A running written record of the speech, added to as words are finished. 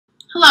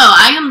Hello,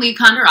 I am Lee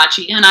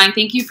Kondarachi, and I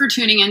thank you for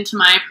tuning in to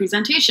my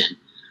presentation.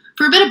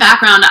 For a bit of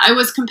background, I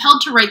was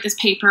compelled to write this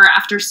paper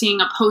after seeing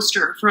a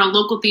poster for a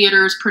local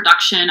theater's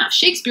production of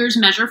Shakespeare's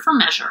Measure for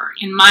Measure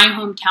in my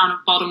hometown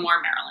of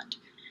Baltimore, Maryland.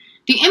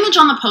 The image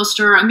on the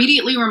poster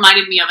immediately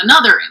reminded me of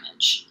another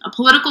image, a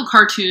political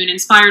cartoon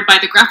inspired by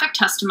the graphic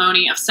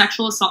testimony of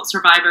sexual assault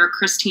survivor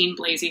Christine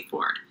Blasey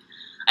Ford.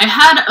 I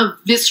had a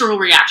visceral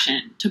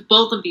reaction to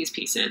both of these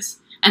pieces,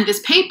 and this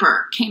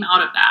paper came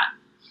out of that.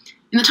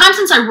 In the time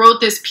since I wrote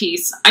this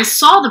piece, I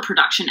saw the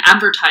production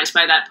advertised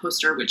by that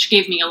poster, which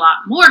gave me a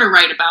lot more to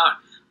write about,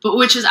 but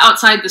which is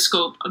outside the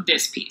scope of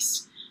this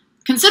piece.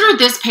 Consider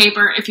this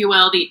paper, if you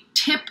will, the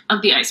tip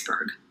of the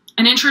iceberg,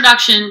 an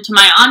introduction to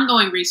my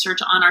ongoing research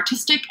on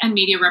artistic and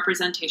media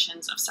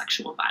representations of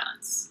sexual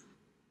violence.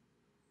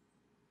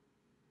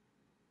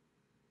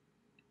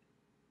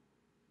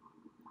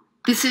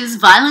 This is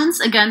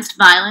Violence Against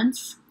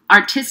Violence,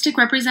 Artistic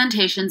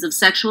Representations of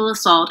Sexual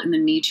Assault in the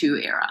Me Too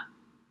Era.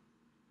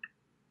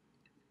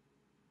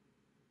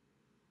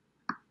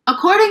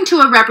 According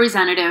to a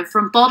representative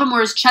from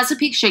Baltimore's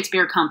Chesapeake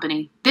Shakespeare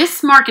Company,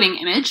 this marketing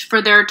image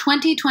for their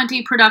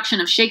 2020 production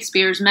of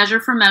Shakespeare's Measure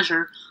for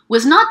Measure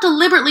was not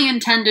deliberately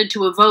intended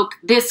to evoke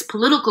this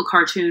political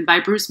cartoon by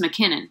Bruce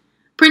McKinnon,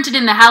 printed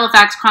in the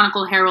Halifax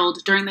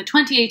Chronicle-Herald during the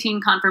 2018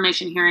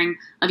 confirmation hearing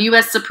of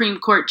U.S. Supreme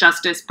Court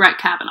Justice Brett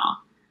Kavanagh.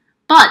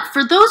 But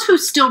for those who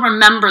still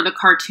remember the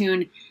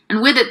cartoon,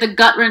 and with it the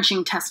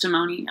gut-wrenching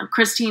testimony of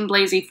Christine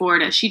Blasey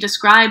Ford as she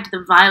described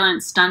the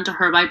violence done to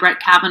her by Brett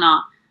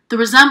Kavanagh, the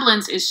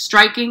resemblance is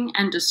striking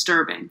and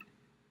disturbing.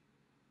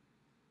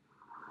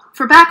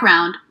 For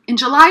background, in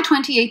July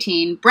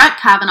 2018, Brett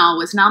Kavanagh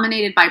was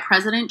nominated by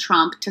President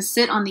Trump to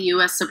sit on the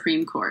U.S.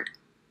 Supreme Court.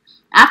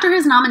 After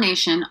his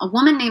nomination, a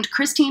woman named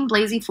Christine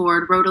Blasey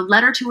Ford wrote a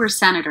letter to her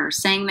senator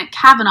saying that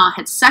Kavanagh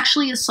had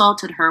sexually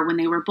assaulted her when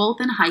they were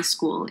both in high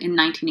school in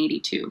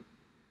 1982.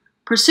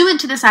 Pursuant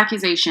to this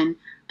accusation,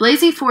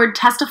 Blasey Ford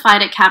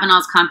testified at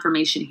Kavanagh's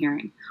confirmation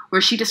hearing, where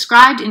she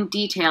described in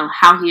detail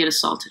how he had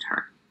assaulted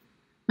her.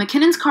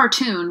 McKinnon's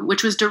cartoon,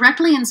 which was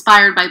directly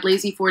inspired by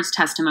Blasey Ford's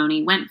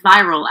testimony, went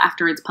viral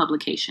after its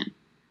publication.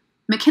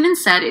 McKinnon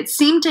said it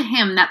seemed to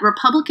him that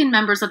Republican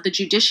members of the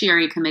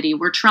Judiciary Committee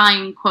were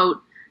trying,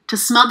 quote, to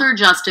smother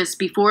justice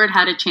before it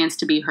had a chance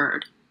to be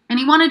heard, and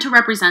he wanted to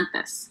represent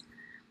this.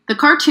 The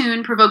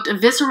cartoon provoked a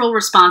visceral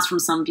response from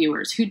some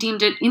viewers, who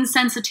deemed it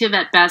insensitive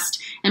at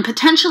best and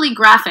potentially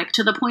graphic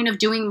to the point of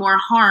doing more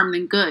harm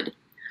than good.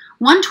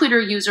 One Twitter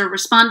user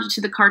responded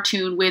to the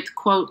cartoon with,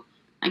 quote,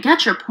 I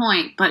get your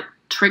point, but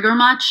trigger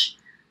much?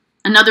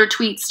 Another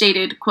tweet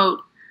stated,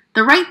 quote,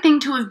 the right thing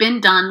to have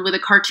been done with a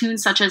cartoon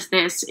such as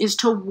this is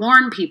to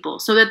warn people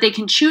so that they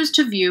can choose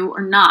to view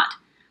or not.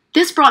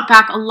 This brought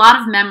back a lot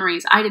of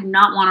memories I did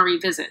not want to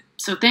revisit,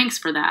 so thanks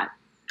for that.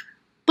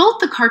 Both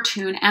the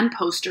cartoon and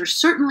poster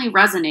certainly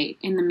resonate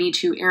in the Me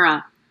Too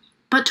era,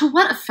 but to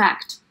what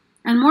effect?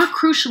 And more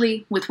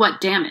crucially, with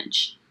what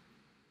damage?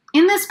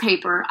 In this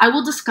paper, I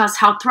will discuss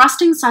how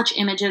thrusting such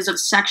images of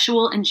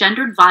sexual and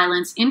gendered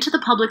violence into the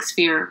public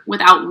sphere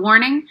without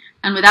warning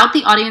and without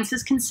the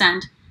audience's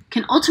consent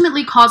can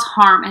ultimately cause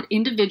harm at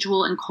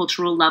individual and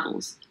cultural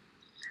levels.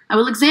 I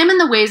will examine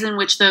the ways in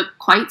which the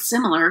quite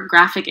similar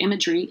graphic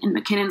imagery in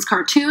McKinnon's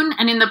cartoon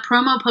and in the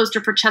promo poster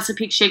for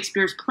Chesapeake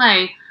Shakespeare's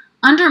play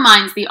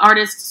undermines the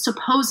artist's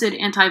supposed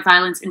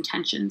anti-violence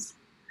intentions.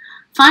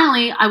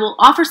 Finally, I will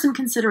offer some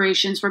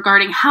considerations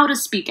regarding how to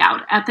speak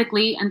out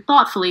ethically and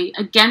thoughtfully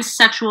against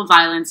sexual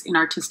violence in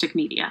artistic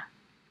media.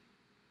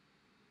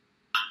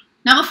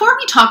 Now, before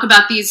we talk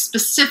about these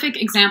specific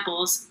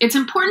examples, it's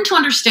important to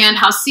understand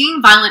how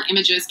seeing violent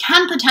images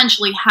can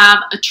potentially have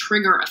a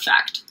trigger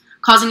effect,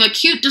 causing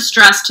acute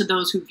distress to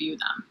those who view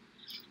them.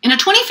 In a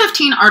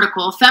 2015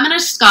 article,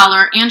 feminist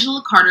scholar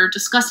Angela Carter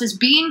discusses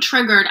being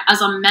triggered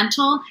as a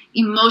mental,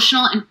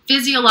 emotional, and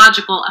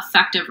physiological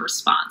affective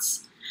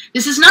response.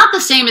 This is not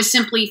the same as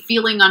simply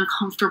feeling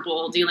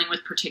uncomfortable dealing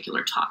with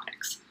particular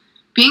topics.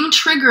 Being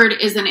triggered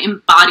is an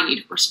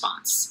embodied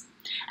response.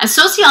 As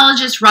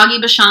sociologist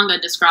Ragi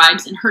Bashanga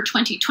describes in her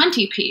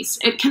 2020 piece,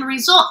 it can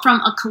result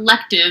from a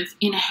collective,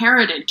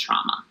 inherited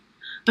trauma.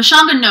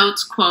 Bashanga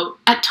notes, quote,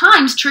 at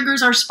times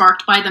triggers are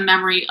sparked by the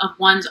memory of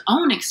one's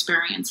own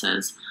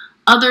experiences.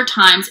 Other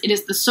times, it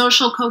is the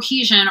social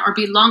cohesion or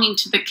belonging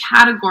to the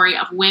category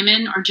of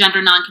women or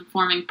gender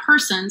nonconforming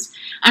persons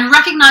and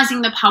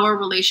recognizing the power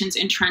relations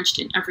entrenched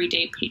in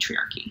everyday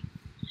patriarchy.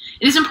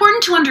 It is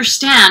important to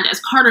understand, as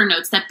Carter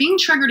notes, that being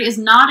triggered is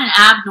not an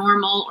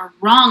abnormal or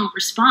wrong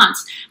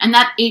response, and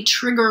that a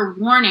trigger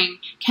warning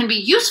can be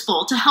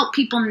useful to help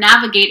people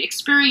navigate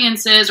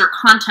experiences or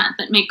content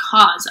that may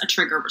cause a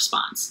trigger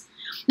response.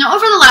 Now,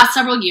 over the last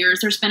several years,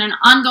 there's been an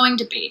ongoing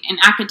debate in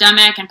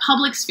academic and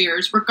public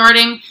spheres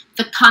regarding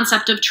the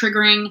concept of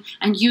triggering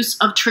and use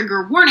of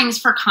trigger warnings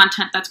for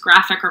content that's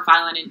graphic or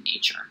violent in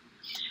nature.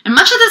 And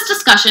much of this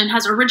discussion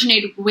has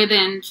originated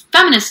within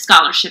feminist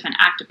scholarship and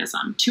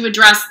activism to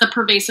address the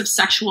pervasive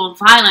sexual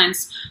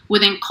violence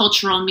within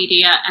cultural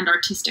media and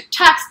artistic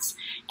texts,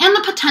 and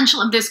the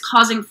potential of this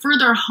causing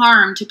further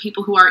harm to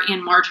people who are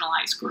in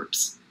marginalized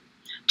groups.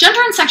 Gender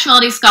and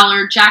sexuality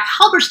scholar Jack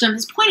Halberstam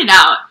has pointed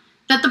out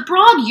that the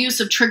broad use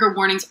of trigger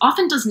warnings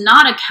often does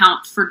not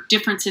account for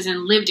differences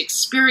in lived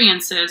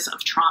experiences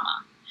of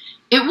trauma.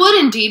 It would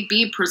indeed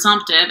be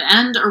presumptive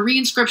and a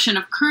reinscription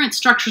of current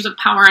structures of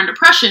power and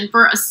oppression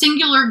for a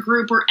singular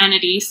group or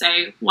entity,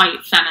 say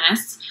white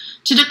feminists,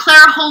 to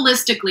declare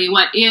holistically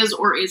what is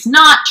or is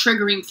not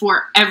triggering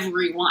for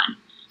everyone.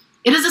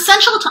 It is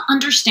essential to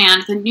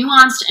understand the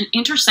nuanced and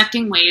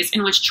intersecting ways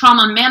in which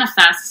trauma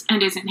manifests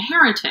and is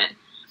inherited.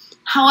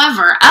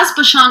 However, as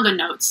Bashanga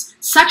notes,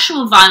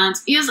 sexual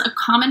violence is a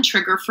common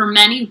trigger for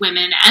many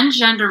women and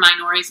gender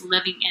minorities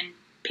living in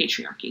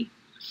patriarchy.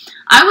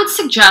 I would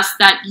suggest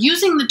that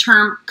using the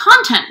term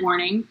content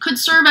warning could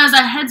serve as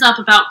a heads up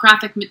about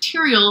graphic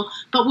material,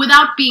 but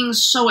without being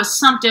so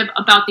assumptive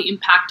about the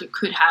impact it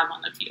could have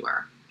on the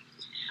viewer.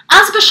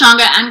 As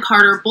Bashanga and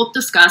Carter both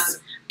discuss,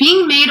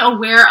 being made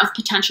aware of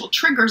potential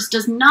triggers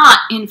does not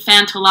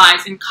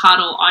infantilize and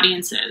coddle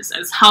audiences,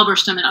 as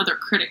Halberstam and other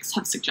critics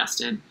have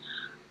suggested.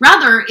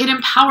 Rather, it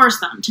empowers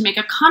them to make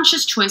a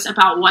conscious choice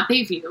about what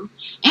they view,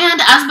 and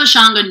as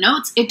Bashanga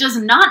notes, it does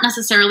not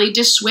necessarily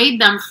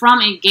dissuade them from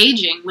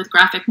engaging with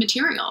graphic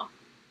material.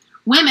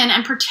 Women,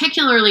 and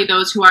particularly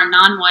those who are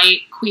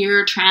non-white,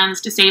 queer, trans,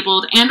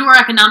 disabled, and/or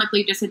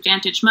economically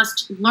disadvantaged,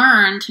 must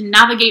learn to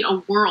navigate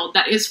a world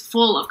that is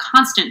full of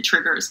constant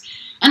triggers,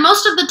 and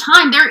most of the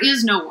time there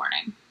is no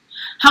warning.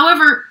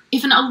 However,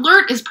 if an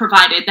alert is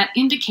provided that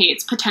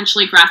indicates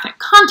potentially graphic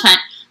content,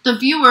 the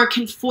viewer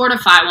can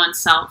fortify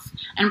oneself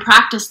and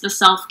practice the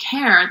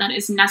self-care that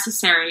is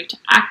necessary to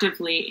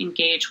actively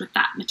engage with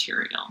that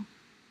material.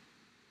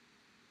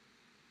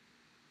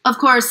 Of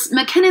course,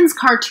 McKinnon's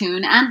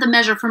cartoon and the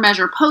Measure for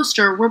Measure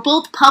poster were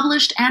both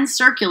published and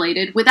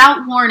circulated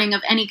without warning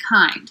of any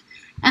kind,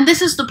 and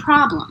this is the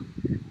problem.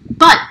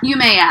 But, you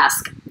may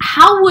ask,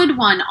 how would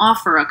one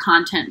offer a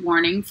content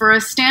warning for a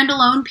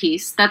standalone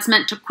piece that's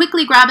meant to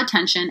quickly grab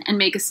attention and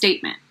make a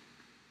statement?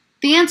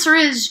 The answer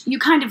is, you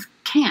kind of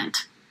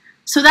can't.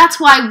 So that's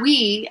why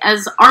we,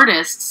 as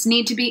artists,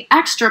 need to be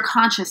extra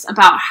conscious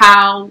about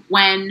how,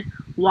 when,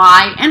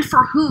 why, and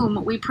for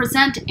whom we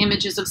present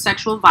images of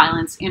sexual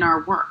violence in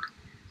our work.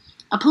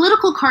 A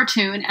political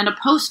cartoon and a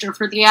poster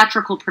for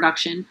theatrical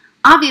production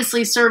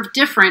obviously serve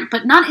different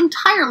but not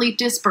entirely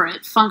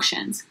disparate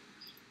functions.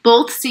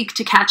 Both seek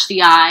to catch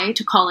the eye,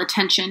 to call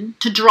attention,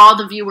 to draw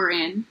the viewer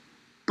in.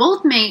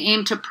 Both may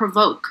aim to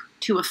provoke,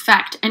 to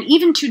affect, and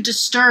even to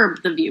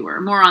disturb the viewer.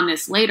 More on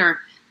this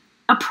later.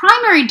 A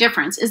primary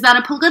difference is that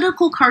a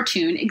political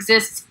cartoon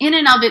exists in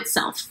and of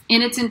itself,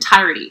 in its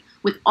entirety,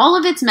 with all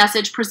of its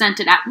message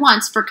presented at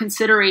once for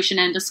consideration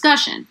and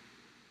discussion,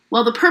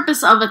 while the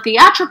purpose of a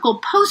theatrical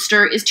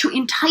poster is to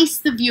entice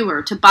the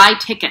viewer to buy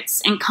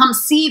tickets and come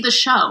see the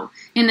show,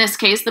 in this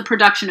case, the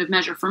production of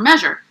Measure for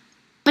Measure.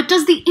 But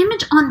does the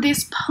image on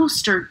this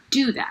poster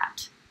do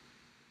that?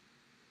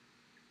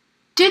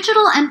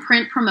 Digital and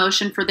print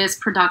promotion for this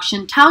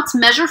production touts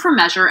Measure for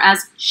Measure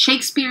as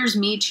Shakespeare's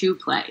Me Too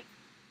play.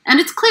 And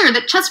it's clear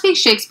that Chesapeake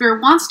Shakespeare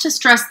wants to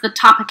stress the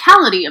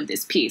topicality of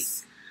this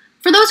piece.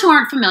 For those who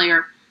aren't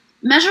familiar,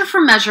 Measure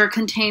for Measure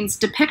contains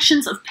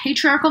depictions of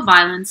patriarchal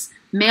violence,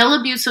 male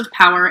abuse of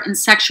power, and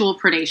sexual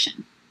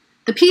predation.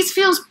 The piece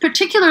feels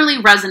particularly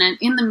resonant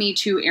in the Me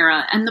Too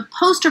era, and the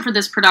poster for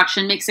this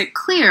production makes it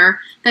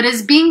clear that it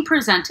is being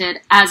presented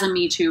as a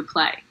Me Too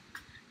play.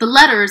 The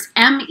letters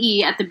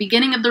M-E at the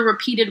beginning of the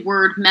repeated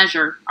word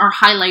measure are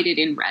highlighted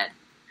in red.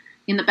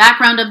 In the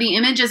background of the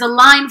image is a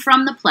line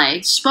from the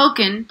play,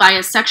 spoken by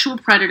a sexual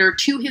predator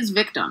to his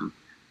victim.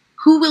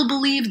 "Who will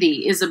believe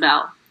thee,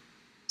 Isabel?"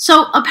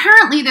 So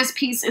apparently this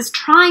piece is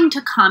trying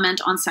to comment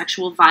on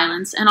sexual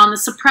violence and on the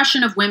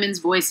suppression of women's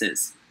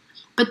voices.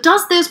 But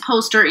does this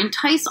poster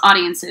entice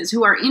audiences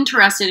who are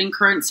interested in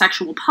current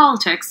sexual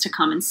politics to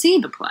come and see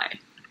the play?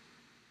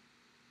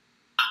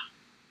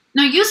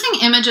 Now,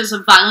 using images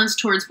of violence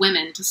towards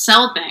women to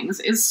sell things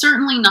is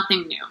certainly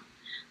nothing new.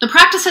 The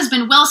practice has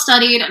been well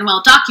studied and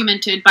well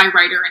documented by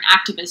writer and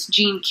activist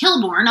Jean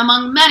Kilbourne,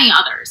 among many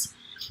others.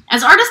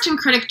 As artist and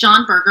critic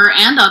John Berger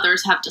and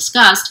others have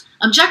discussed,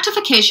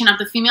 objectification of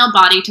the female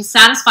body to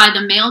satisfy the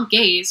male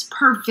gaze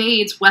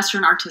pervades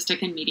Western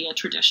artistic and media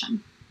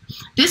tradition.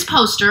 This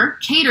poster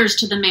caters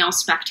to the male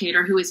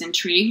spectator who is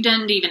intrigued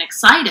and even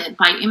excited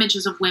by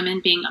images of women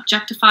being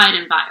objectified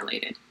and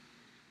violated.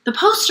 The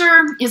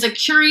poster is a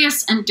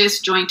curious and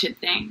disjointed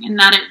thing in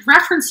that it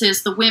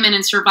references the women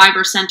and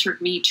survivor-centered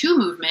Me Too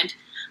movement,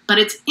 but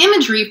its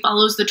imagery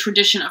follows the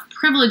tradition of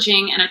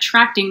privileging and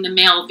attracting the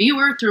male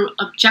viewer through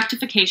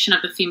objectification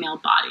of the female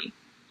body.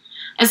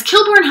 As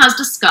Kilbourne has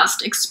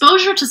discussed,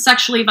 exposure to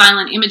sexually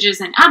violent images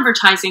in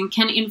advertising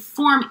can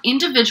inform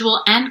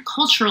individual and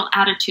cultural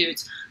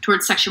attitudes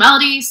towards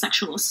sexuality,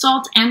 sexual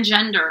assault, and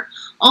gender,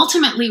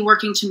 ultimately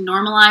working to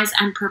normalize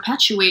and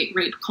perpetuate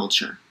rape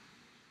culture.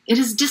 It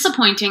is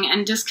disappointing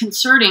and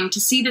disconcerting to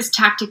see this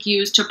tactic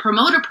used to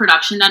promote a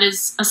production that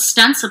is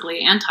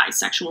ostensibly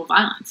anti-sexual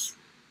violence.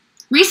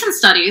 Recent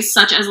studies,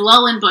 such as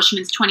Lull and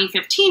Bushman's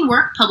 2015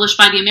 work published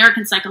by the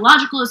American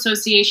Psychological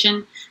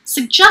Association,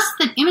 suggest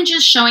that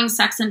images showing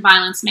sex and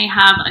violence may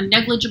have a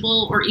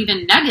negligible or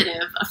even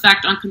negative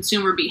effect on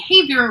consumer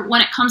behavior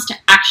when it comes to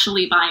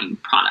actually buying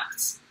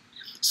products.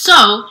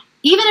 So,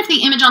 even if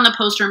the image on the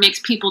poster makes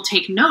people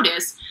take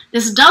notice,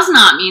 this does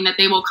not mean that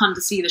they will come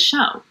to see the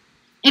show.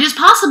 It is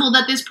possible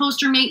that this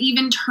poster may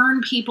even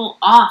turn people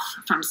off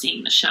from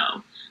seeing the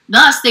show.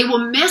 Thus, they will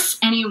miss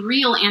any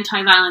real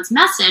anti-violence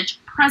message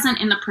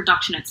present in the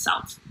production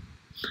itself.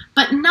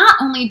 But not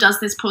only does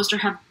this poster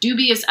have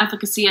dubious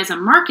efficacy as a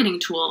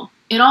marketing tool,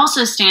 it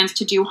also stands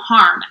to do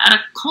harm at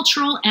a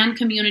cultural and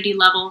community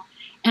level,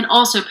 and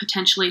also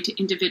potentially to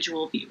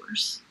individual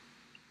viewers.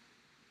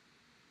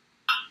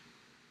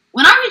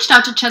 When I reached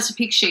out to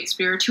Chesapeake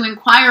Shakespeare to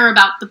inquire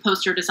about the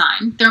poster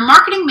design, their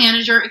marketing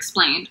manager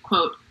explained,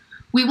 quote,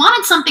 "We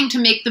wanted something to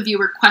make the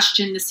viewer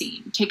question the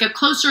scene, take a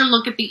closer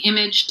look at the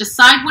image,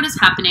 decide what is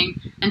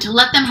happening, and to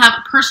let them have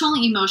a personal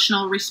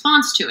emotional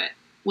response to it,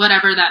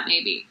 whatever that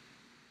may be."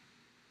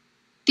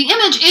 The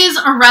image is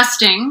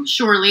arresting,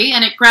 surely,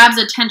 and it grabs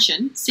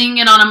attention. Seeing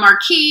it on a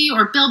marquee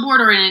or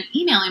billboard or in an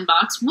email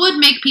inbox would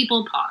make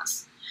people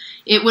pause.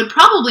 It would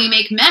probably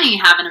make many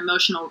have an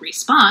emotional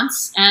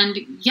response,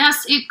 and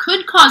yes, it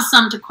could cause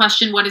some to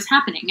question what is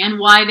happening and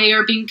why they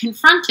are being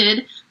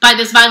confronted by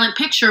this violent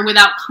picture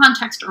without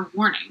context or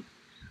warning.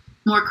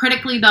 More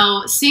critically,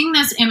 though, seeing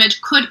this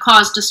image could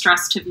cause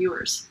distress to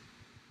viewers.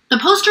 The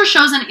poster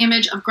shows an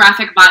image of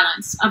graphic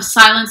violence, of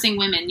silencing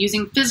women,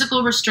 using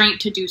physical restraint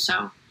to do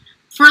so.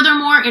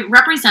 Furthermore, it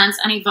represents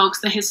and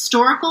evokes the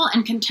historical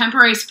and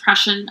contemporary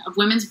suppression of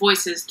women's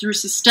voices through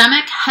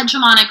systemic,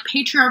 hegemonic,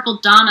 patriarchal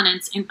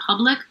dominance in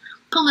public,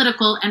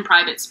 political, and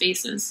private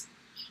spaces.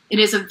 It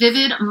is a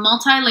vivid,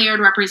 multi-layered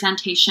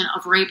representation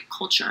of rape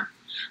culture,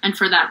 and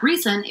for that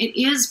reason, it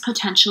is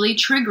potentially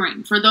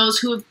triggering for those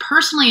who have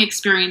personally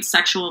experienced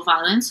sexual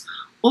violence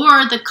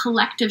or the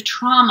collective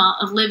trauma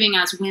of living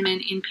as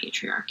women in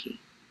patriarchy.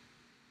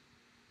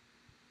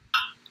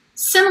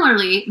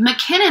 Similarly,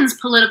 McKinnon's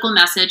political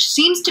message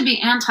seems to be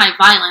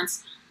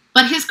anti-violence,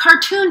 but his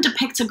cartoon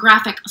depicts a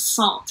graphic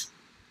assault.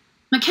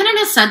 McKinnon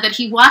has said that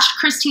he watched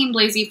Christine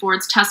Blasey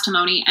Ford's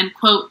testimony and,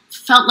 quote,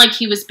 felt like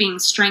he was being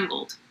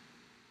strangled.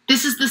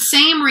 This is the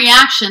same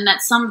reaction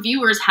that some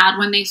viewers had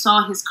when they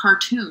saw his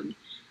cartoon.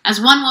 As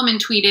one woman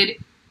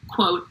tweeted,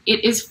 quote,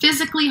 "It is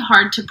physically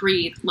hard to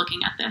breathe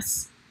looking at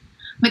this."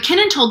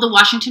 McKinnon told the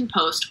Washington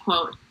Post,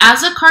 quote,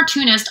 "As a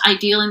cartoonist, I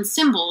deal in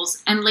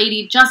symbols, and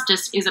Lady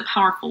Justice is a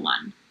powerful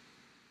one."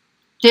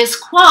 This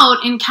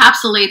quote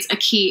encapsulates a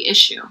key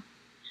issue.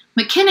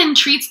 McKinnon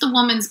treats the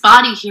woman's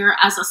body here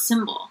as a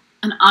symbol,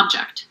 an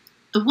object.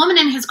 The woman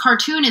in his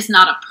cartoon is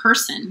not a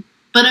person,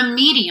 but a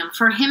medium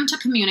for him to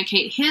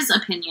communicate his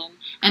opinion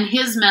and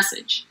his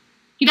message.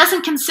 He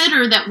doesn't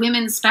consider that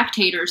women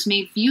spectators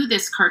may view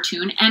this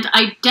cartoon and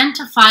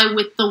identify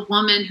with the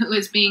woman who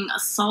is being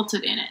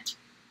assaulted in it,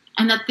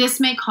 and that this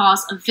may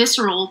cause a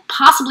visceral,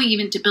 possibly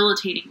even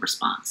debilitating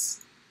response.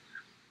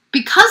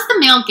 Because the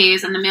male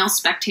gaze and the male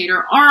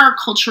spectator are our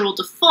cultural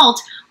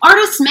default,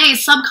 artists may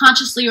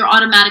subconsciously or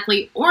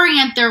automatically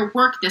orient their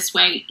work this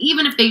way,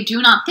 even if they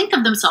do not think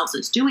of themselves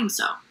as doing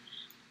so.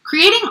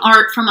 Creating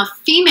art from a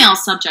female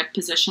subject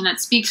position that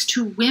speaks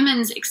to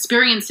women's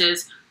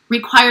experiences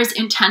requires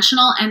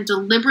intentional and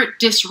deliberate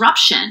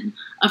disruption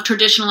of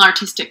traditional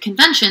artistic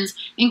conventions,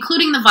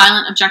 including the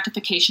violent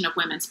objectification of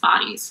women's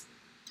bodies.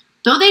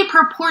 Though they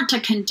purport to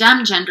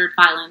condemn gendered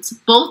violence,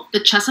 both the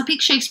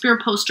Chesapeake Shakespeare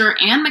poster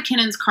and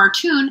McKinnon's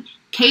cartoon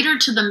cater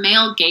to the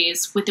male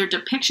gaze with their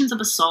depictions of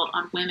assault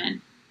on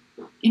women.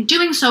 In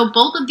doing so,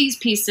 both of these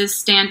pieces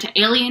stand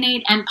to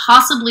alienate and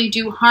possibly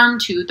do harm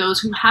to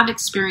those who have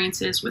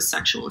experiences with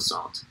sexual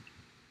assault.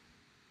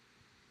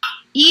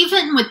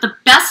 Even with the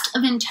best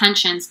of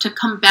intentions to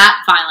combat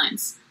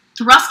violence,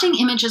 thrusting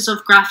images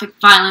of graphic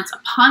violence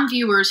upon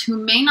viewers who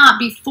may not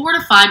be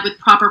fortified with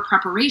proper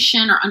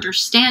preparation or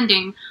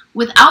understanding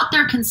without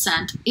their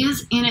consent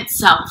is in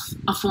itself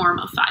a form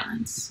of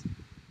violence.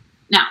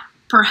 Now,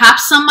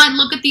 perhaps some might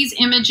look at these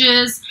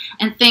images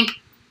and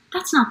think,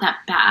 that's not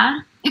that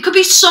bad. It could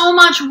be so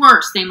much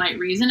worse, they might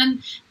reason,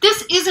 and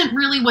this isn't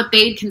really what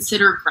they'd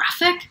consider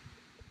graphic.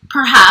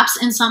 Perhaps,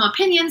 in some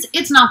opinions,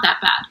 it's not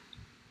that bad.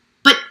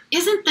 But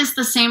isn't this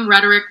the same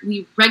rhetoric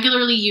we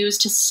regularly use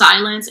to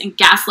silence and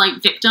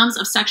gaslight victims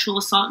of sexual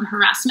assault and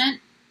harassment?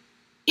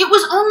 It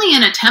was only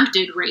an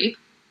attempted rape.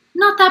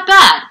 Not that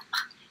bad.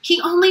 He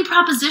only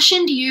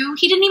propositioned you.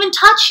 He didn't even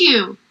touch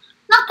you.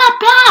 Not that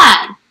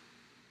bad.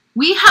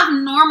 We have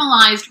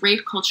normalized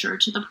rape culture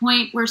to the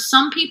point where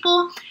some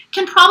people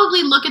can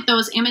probably look at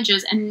those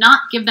images and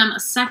not give them a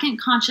second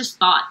conscious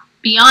thought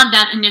beyond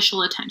that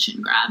initial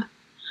attention grab.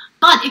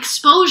 But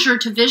exposure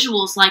to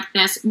visuals like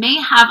this may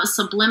have a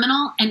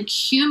subliminal and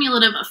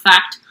cumulative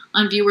effect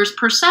on viewers'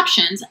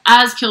 perceptions,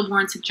 as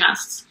Kilbourne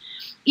suggests.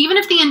 Even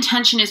if the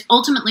intention is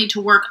ultimately to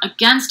work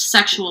against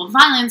sexual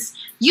violence,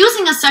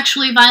 using a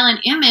sexually violent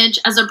image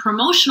as a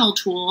promotional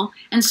tool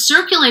and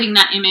circulating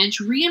that image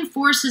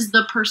reinforces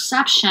the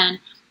perception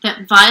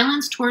that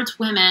violence towards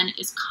women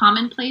is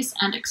commonplace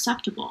and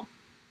acceptable.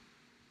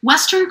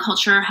 Western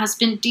culture has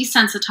been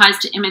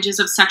desensitized to images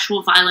of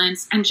sexual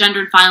violence and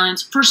gendered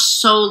violence for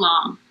so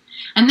long,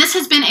 and this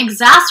has been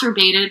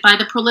exacerbated by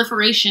the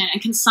proliferation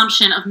and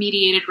consumption of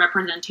mediated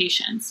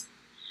representations.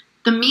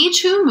 The Me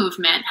Too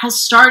movement has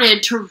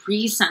started to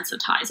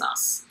resensitize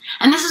us,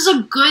 and this is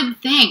a good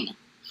thing.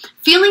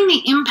 Feeling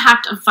the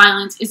impact of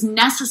violence is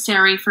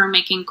necessary for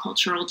making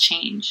cultural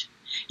change.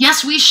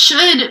 Yes, we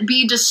should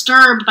be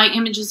disturbed by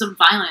images of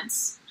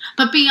violence,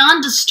 but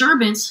beyond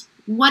disturbance,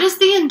 what is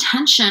the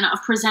intention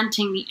of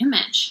presenting the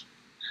image?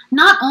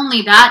 Not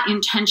only that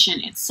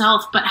intention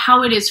itself, but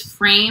how it is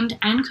framed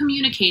and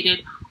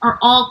communicated are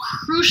all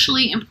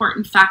crucially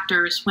important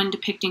factors when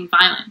depicting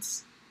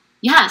violence.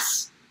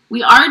 Yes,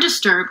 we are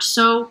disturbed,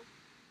 so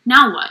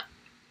now what?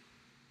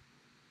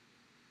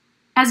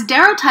 As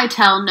Darrow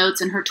Teitel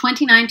notes in her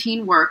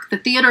 2019 work, The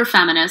Theater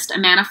Feminist, A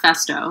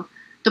Manifesto,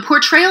 the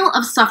portrayal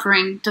of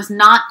suffering does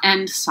not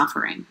end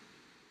suffering.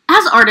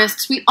 As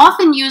artists, we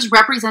often use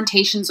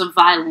representations of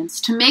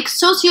violence to make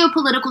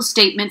sociopolitical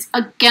statements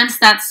against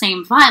that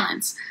same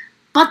violence,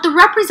 but the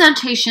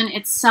representation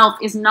itself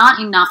is not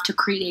enough to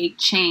create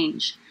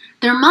change.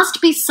 There must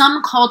be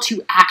some call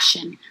to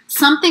action,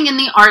 something in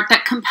the art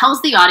that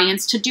compels the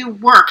audience to do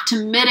work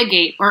to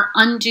mitigate or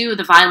undo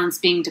the violence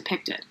being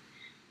depicted.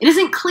 It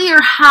isn't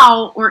clear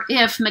how or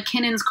if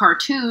McKinnon's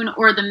cartoon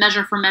or the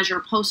Measure for Measure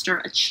poster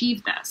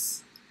achieve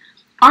this.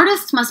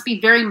 Artists must be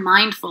very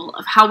mindful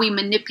of how we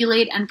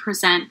manipulate and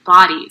present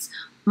bodies,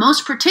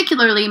 most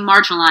particularly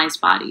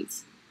marginalized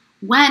bodies.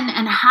 When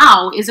and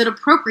how is it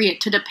appropriate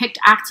to depict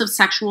acts of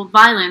sexual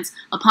violence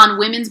upon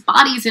women's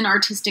bodies in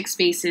artistic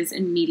spaces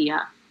and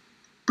media?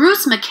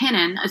 Bruce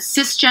McKinnon, a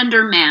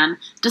cisgender man,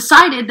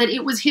 decided that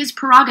it was his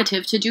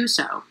prerogative to do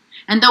so,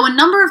 and though a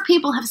number of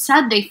people have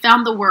said they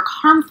found the work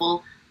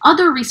harmful,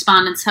 other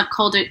respondents have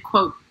called it,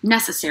 quote,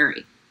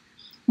 necessary.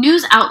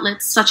 News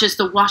outlets such as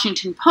the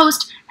Washington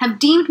Post have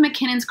deemed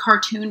McKinnon's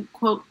cartoon,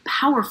 quote,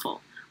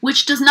 powerful,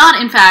 which does not,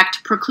 in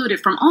fact, preclude it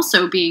from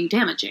also being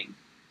damaging.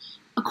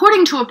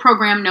 According to a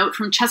program note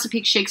from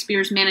Chesapeake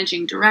Shakespeare's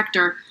managing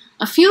director,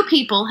 a few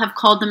people have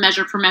called the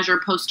Measure for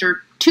Measure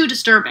poster too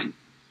disturbing,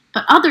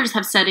 but others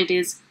have said it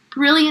is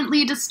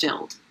brilliantly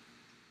distilled.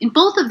 In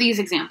both of these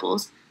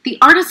examples, the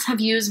artists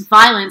have used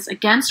violence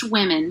against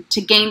women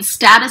to gain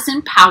status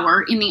and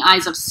power in the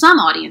eyes of some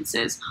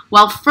audiences,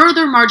 while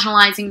further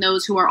marginalizing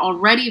those who are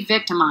already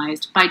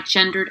victimized by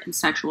gendered and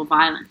sexual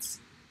violence.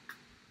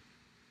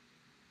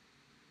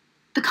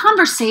 The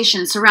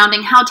conversation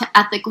surrounding how to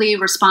ethically,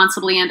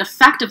 responsibly, and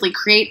effectively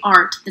create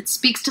art that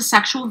speaks to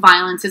sexual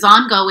violence is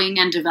ongoing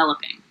and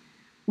developing.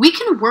 We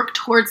can work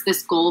towards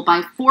this goal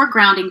by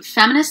foregrounding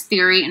feminist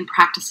theory and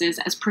practices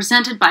as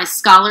presented by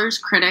scholars,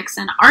 critics,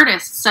 and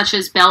artists such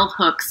as Bell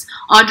Hooks,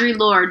 Audre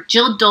Lorde,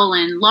 Jill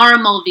Dolan, Laura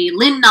Mulvey,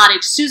 Lynn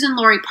Nottage, Susan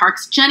Laurie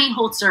Parks, Jenny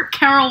Holzer,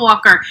 Carol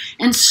Walker,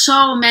 and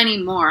so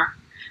many more.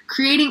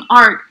 Creating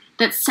art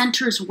that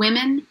centers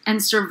women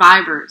and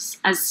survivors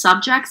as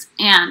subjects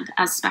and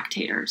as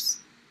spectators.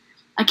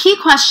 A key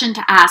question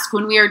to ask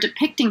when we are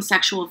depicting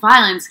sexual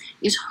violence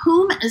is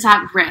whom is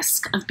at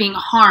risk of being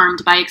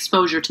harmed by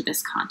exposure to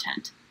this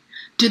content?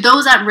 Do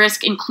those at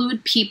risk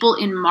include people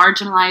in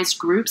marginalized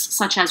groups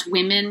such as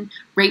women,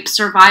 rape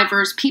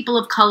survivors, people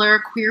of color,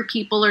 queer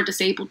people, or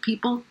disabled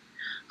people?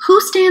 Who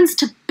stands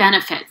to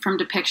benefit from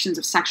depictions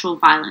of sexual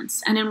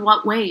violence, and in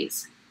what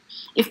ways?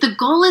 If the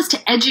goal is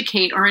to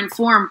educate or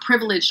inform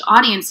privileged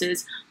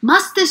audiences,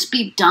 must this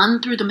be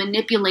done through the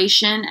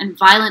manipulation and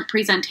violent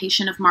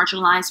presentation of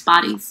marginalized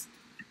bodies?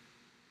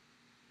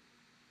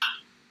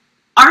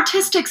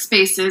 Artistic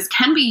spaces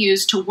can be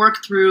used to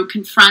work through,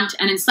 confront,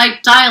 and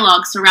incite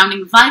dialogue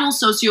surrounding vital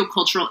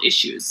sociocultural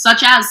issues,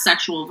 such as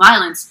sexual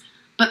violence,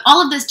 but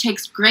all of this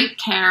takes great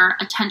care,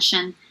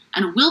 attention,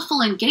 and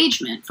willful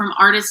engagement from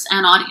artists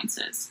and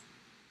audiences.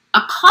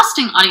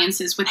 Accosting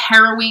audiences with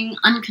harrowing,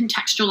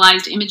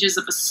 uncontextualized images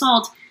of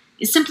assault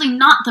is simply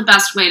not the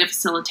best way to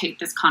facilitate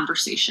this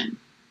conversation.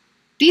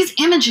 These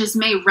images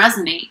may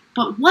resonate,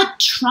 but what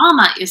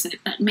trauma is it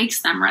that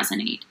makes them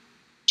resonate?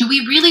 Do we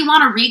really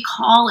want to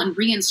recall and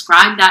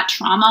reinscribe that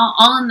trauma,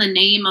 all in the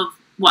name of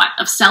what?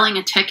 Of selling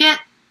a ticket?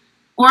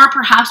 Or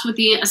perhaps with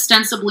the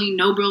ostensibly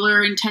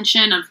nobler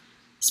intention of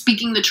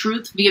speaking the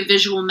truth via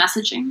visual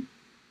messaging?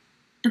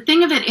 The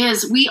thing of it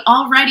is, we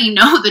already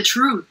know the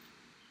truth.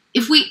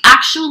 If we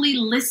actually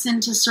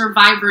listen to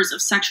survivors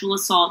of sexual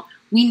assault,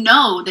 we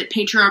know that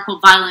patriarchal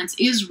violence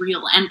is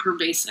real and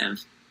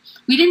pervasive.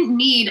 We didn't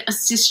need a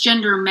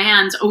cisgender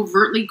man's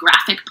overtly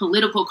graphic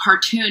political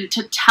cartoon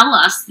to tell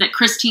us that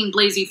Christine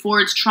Blasey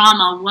Ford's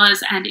trauma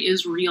was and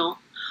is real,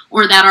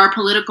 or that our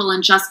political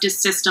and justice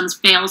systems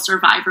fail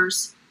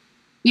survivors.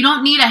 We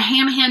don't need a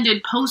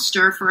ham-handed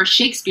poster for a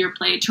Shakespeare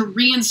play to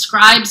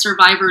reinscribe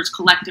survivors'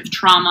 collective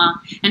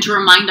trauma and to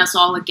remind us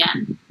all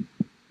again.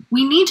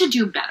 We need to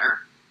do better.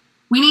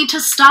 We need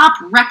to stop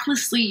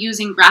recklessly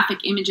using graphic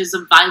images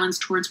of violence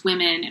towards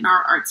women in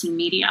our arts and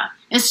media,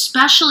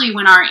 especially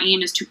when our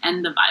aim is to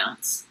end the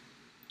violence.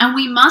 and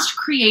we must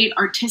create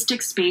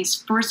artistic space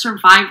for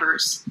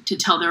survivors to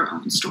tell their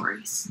own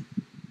stories.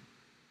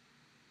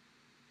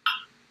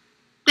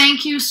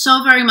 Thank you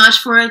so very much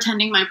for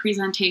attending my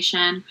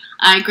presentation.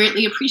 I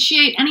greatly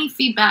appreciate any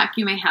feedback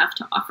you may have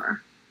to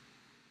offer.